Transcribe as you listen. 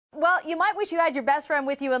Well, you might wish you had your best friend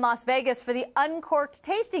with you in Las Vegas for the Uncork'd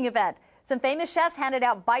tasting event. Some famous chefs handed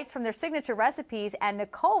out bites from their signature recipes, and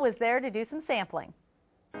Nicole was there to do some sampling.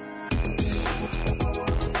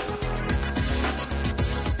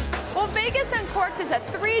 Well, Vegas Uncork'd is a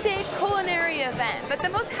 3-day culinary event, but the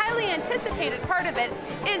most highly anticipated part of it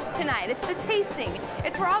is tonight. It's the tasting.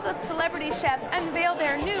 It's where all those celebrity chefs unveil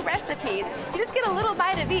their new recipes. You just get a little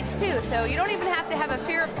bite of each, too, so you don't even have to have a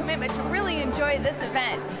fear of commitment to really enjoy this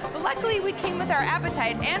event. But luckily, we came with our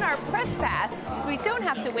appetite and our press pass, so we don't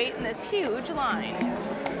have to wait in this huge line.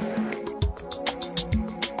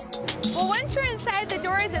 Well, once you're inside the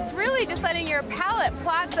doors, it's really just letting your palate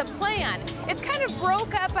plot the plan. It's kind of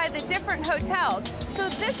broke up by the different hotels. So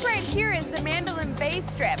this right here is the Mandalay Bay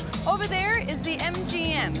Strip. Over there is the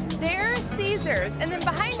MGM. There's Caesars. And then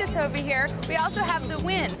behind us over here, we also have the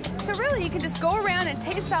Wynn. So really, you can just go around and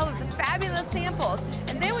taste all of the fabulous samples.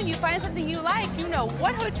 And then when you find something you like, you know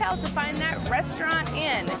what hotel to find that restaurant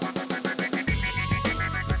in.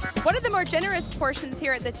 One of the more generous portions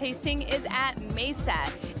here at the tasting is at Mesa.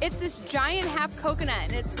 It's this giant half coconut,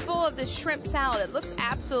 and it's full of this shrimp salad. It looks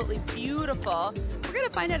absolutely beautiful. We're going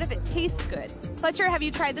to find out if it tastes good. Fletcher, have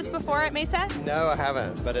you tried this before at Mesa? No, I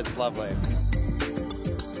haven't, but it's lovely.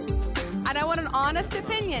 And I want an honest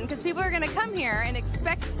opinion, because people are going to come here and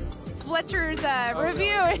expect Fletcher's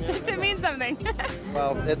review to mean something.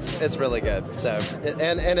 Well, it's really good. So,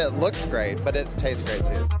 and it looks great, but it tastes great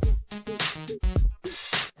too.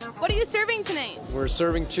 What are you serving tonight? We're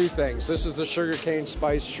serving two things. This is the sugarcane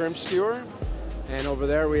spice shrimp skewer, and over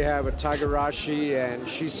there we have a tagarashi and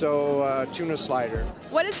shiso tuna slider.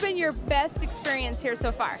 What has been your best experience here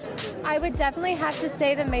so far? I would definitely have to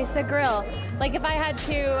say the Mesa Grill. Like, if I had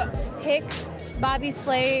to pick Bobby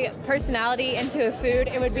Slay personality into a food,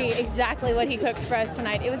 it would be exactly what he cooked for us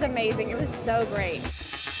tonight. It was amazing. It was so great.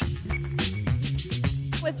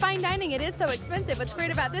 With fine dining, it is so expensive. What's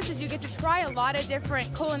great about this is you get to try a lot of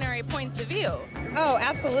different culinary points of view. Oh,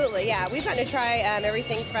 absolutely, yeah. We've gotten to try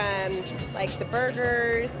everything from like the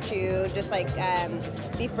burgers to just like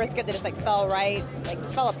beef brisket that just like fell right, like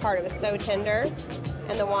just fell apart. It was so tender,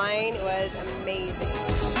 and the wine was amazing.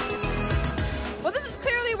 Well, this is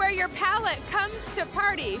clearly where your palate comes to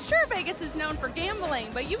party. Sure, Vegas is known for gambling,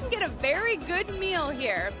 but you can get a very good meal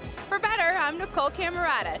here. For better, I'm Nicole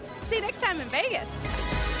Camerata. See you next time in Vegas.